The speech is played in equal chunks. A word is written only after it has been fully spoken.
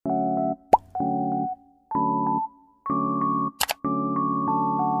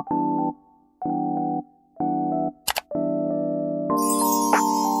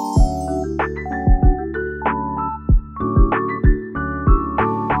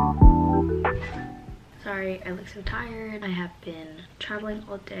sorry I look so tired. I have been traveling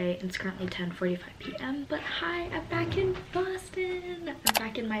all day and it's currently 10:45 p.m. But hi, I'm back in Boston. I'm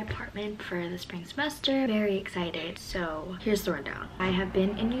back in my apartment for the spring semester. Very excited. So here's the rundown. I have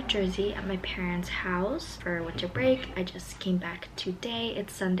been in New Jersey at my parents' house for winter break. I just came back today.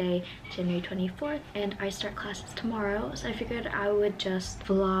 It's Sunday, January 24th, and I start classes tomorrow. So I figured I would just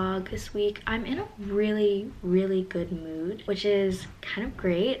vlog this week. I'm in a really good mood, which is kind of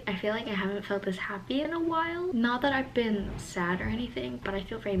great. I feel like I haven't felt this happy in a while. Not that I've been sad or anything, but I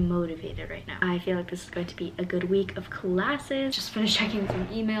feel very motivated right now. I feel like this is going to be a good week of classes. Just finished checking some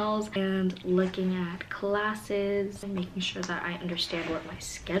emails and looking at classes and making sure that I understand what my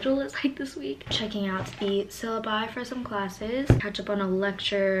schedule is like this week. Checking out the syllabi for some classes. Catch up on a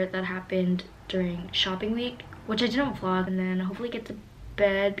lecture that happened during shopping week, which I didn't vlog, and then hopefully get to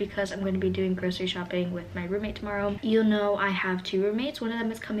bed because I'm going to be doing grocery shopping with my roommate tomorrow. You'll know I have 2 roommates. One of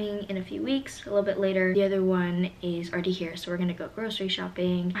them is coming in a few weeks, a little bit later. The other one is already here, so we're gonna go grocery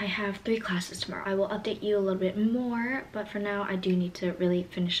shopping. I have 3 classes tomorrow. I will update you a little bit more, but for now I do need to really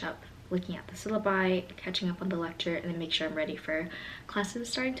finish up looking at the syllabi, catching up on the lecture, and then make sure I'm ready for classes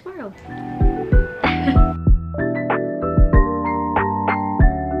starting tomorrow.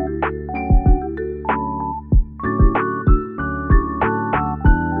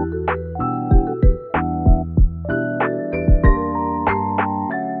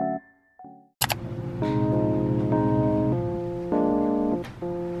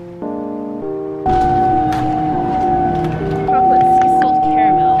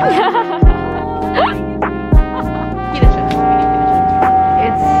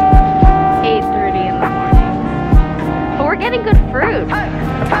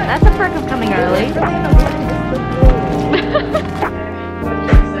 That's a perk of coming early. Have fun.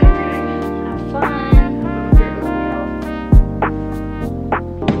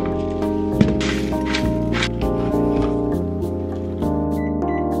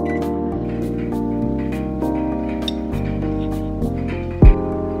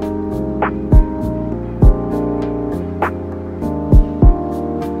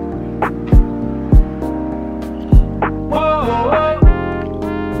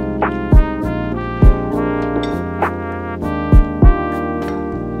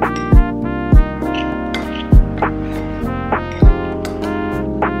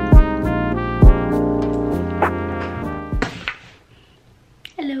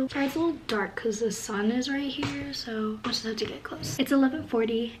 Sorry, it's a little dark because the sun is right here, so I just have to get close. It's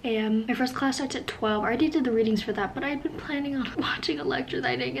 11:40 a.m. My first class starts at 12. I already did the readings for that, but I'd been planning on watching a lecture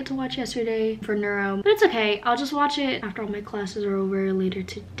that I didn't get to watch yesterday for neuro. But it's okay. I'll just watch it after all my classes are over later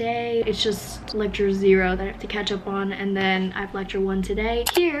today. It's just lecture 0 that I have to catch up on, and then I have lecture 1 today.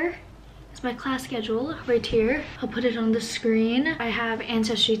 Here is my class schedule right here. I'll put it on the screen. I have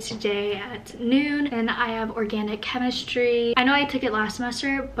ancestry today at noon, and I have organic chemistry. I know I took it last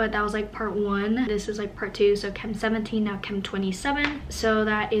semester, but that was like part 1. This is like part 2, so chem 17, now chem 27. So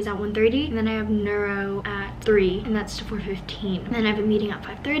that is at 1:30, and then I have neuro at 3, and that's to 4:15. And then I have a meeting at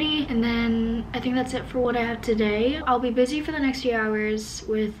 5:30, and then I think that's it for what I have today. I'll be busy for the next few hours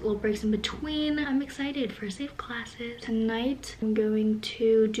with little breaks in between. I'm excited for safe classes. Tonight, I'm going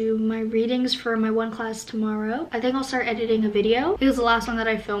to do my readings for my 1 class tomorrow. I think I'll start editing a video. It was the last one that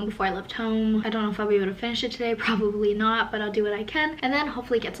I filmed before I left home. I don't know if I'll be able to finish it today, probably not, but I'll do what I can, and then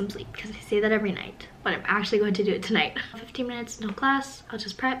hopefully get some sleep, because I say that every night, but I'm actually going to do it tonight. 15 minutes until class. I'll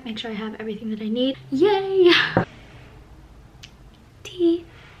just prep, make sure I have everything that I need. Yay! Tea.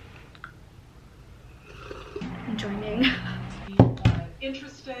 I'm joining.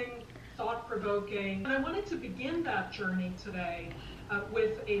 Interesting, thought-provoking, and I wanted to begin that journey today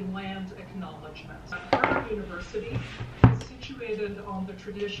with a land acknowledgement. Harvard University is situated on the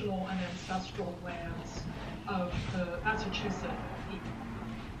traditional and ancestral lands of the Massachusetts people.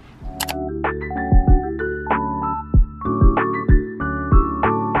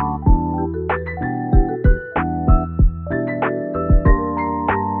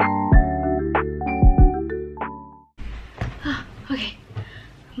 Okay,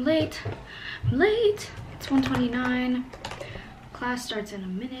 I'm late. I'm late. It's 1:29. Class starts in a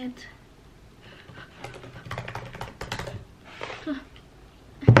minute. Phone.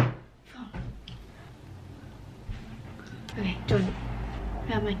 Okay, Jordan.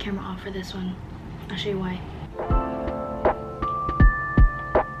 I have my camera off for this one. I'll show you why.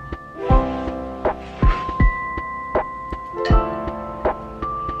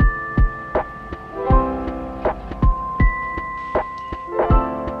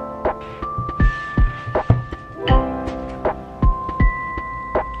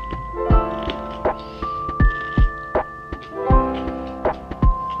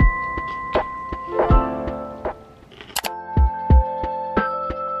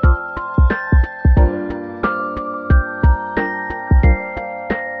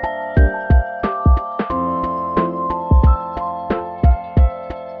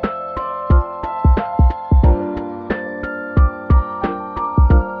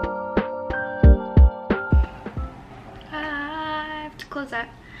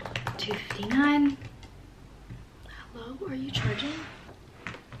 2:59. Hello, are you charging?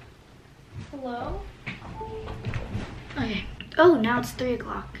 Hello? Okay. Oh, now it's 3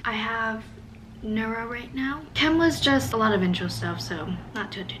 o'clock. I have neuro right now. Chem was just a lot of intro stuff, so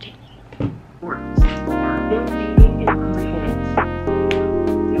not too entertaining. Words are emanating in components.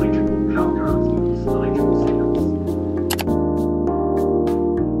 The electrical how neurons use electrical signals.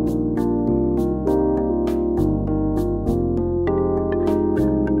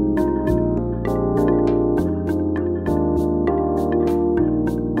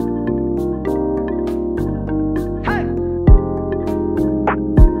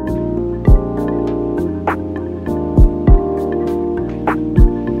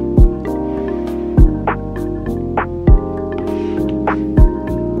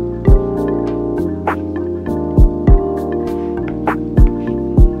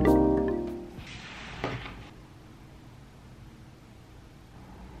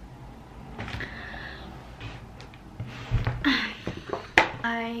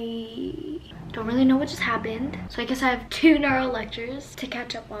 I don't really know what just happened, so I guess I have 2 neuro lectures to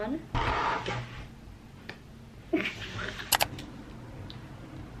catch up on.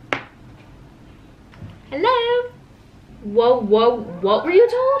 Hello? Whoa, what were you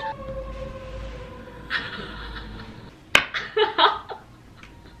told?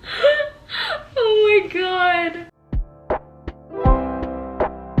 Oh my god.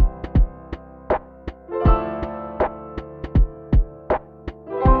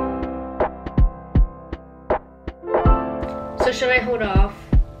 So should I hold off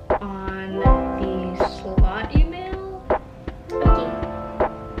on the slot email? Okay.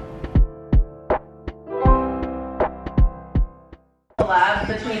 Collab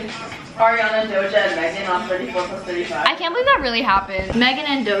between Ariana, Doja, and Megan on 34 plus 35. I can't believe that really happened. Megan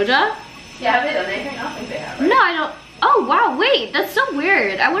and Doja? Yeah, have they done anything? I don't think they have. Right? No, I don't. Oh wow, wait, that's so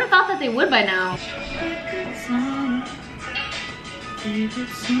weird. I would have thought that they would by now. What is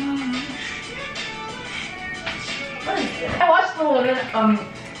this? I watched The Woman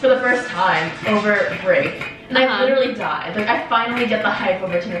for the first time over break, and I literally died. Like, I finally get the hype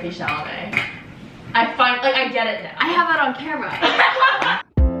over Timothy Chalamet. I get it now. I have it on camera.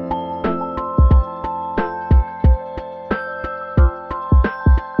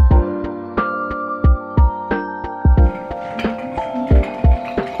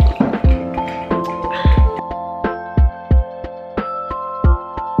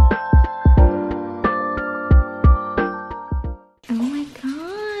 Oh my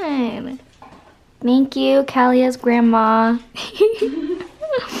god. Thank you, Kalia's grandma.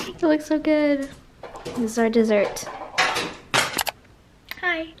 It looks so good. This is our dessert.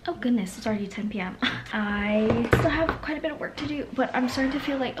 Hi. Oh goodness, it's already 10 p.m. I still have quite a bit of work to do, but I'm starting to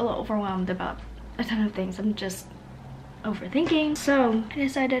feel like a little overwhelmed about a ton of things. I'm just overthinking. So I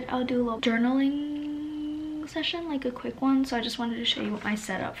decided I'll do a little journaling session, like a quick one. So I just wanted to show you what my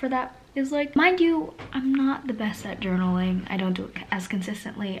setup for that is like. Mind you, I'm not the best at journaling. I don't do it as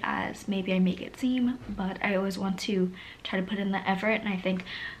consistently as maybe I make it seem, but I always want to try to put in the effort, and I think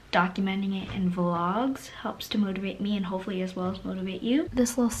documenting it in vlogs helps to motivate me and hopefully as well as motivate you.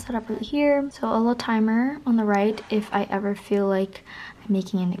 This little setup right here, so a little timer on the right if I ever feel like I'm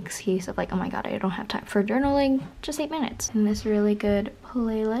making an excuse of like, oh my god, I don't have time for journaling, just 8 minutes. And this really good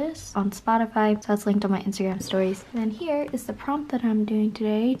playlist on Spotify, so that's linked on my Instagram stories. And then here is the prompt that I'm doing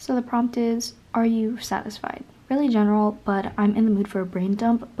today. So the prompt is, are you satisfied? Really general, but I'm in the mood for a brain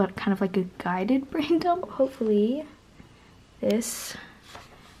dump, but kind of like a guided brain dump. Hopefully this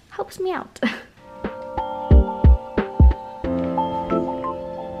helps me out.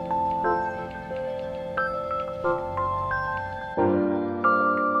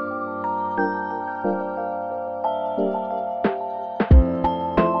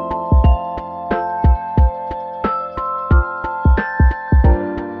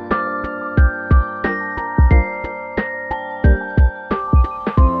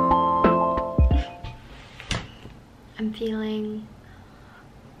 I'm feeling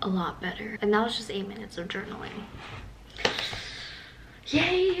a lot better, and that was just 8 minutes of journaling.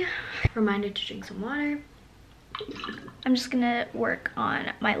 Yay! Reminded to drink some water. I'm just gonna work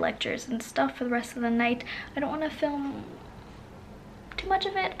on my lectures and stuff for the rest of the night. I don't want to film too much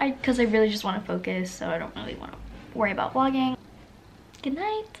of it because I really just want to focus, so I don't really want to worry about vlogging. Good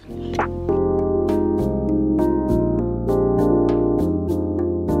night.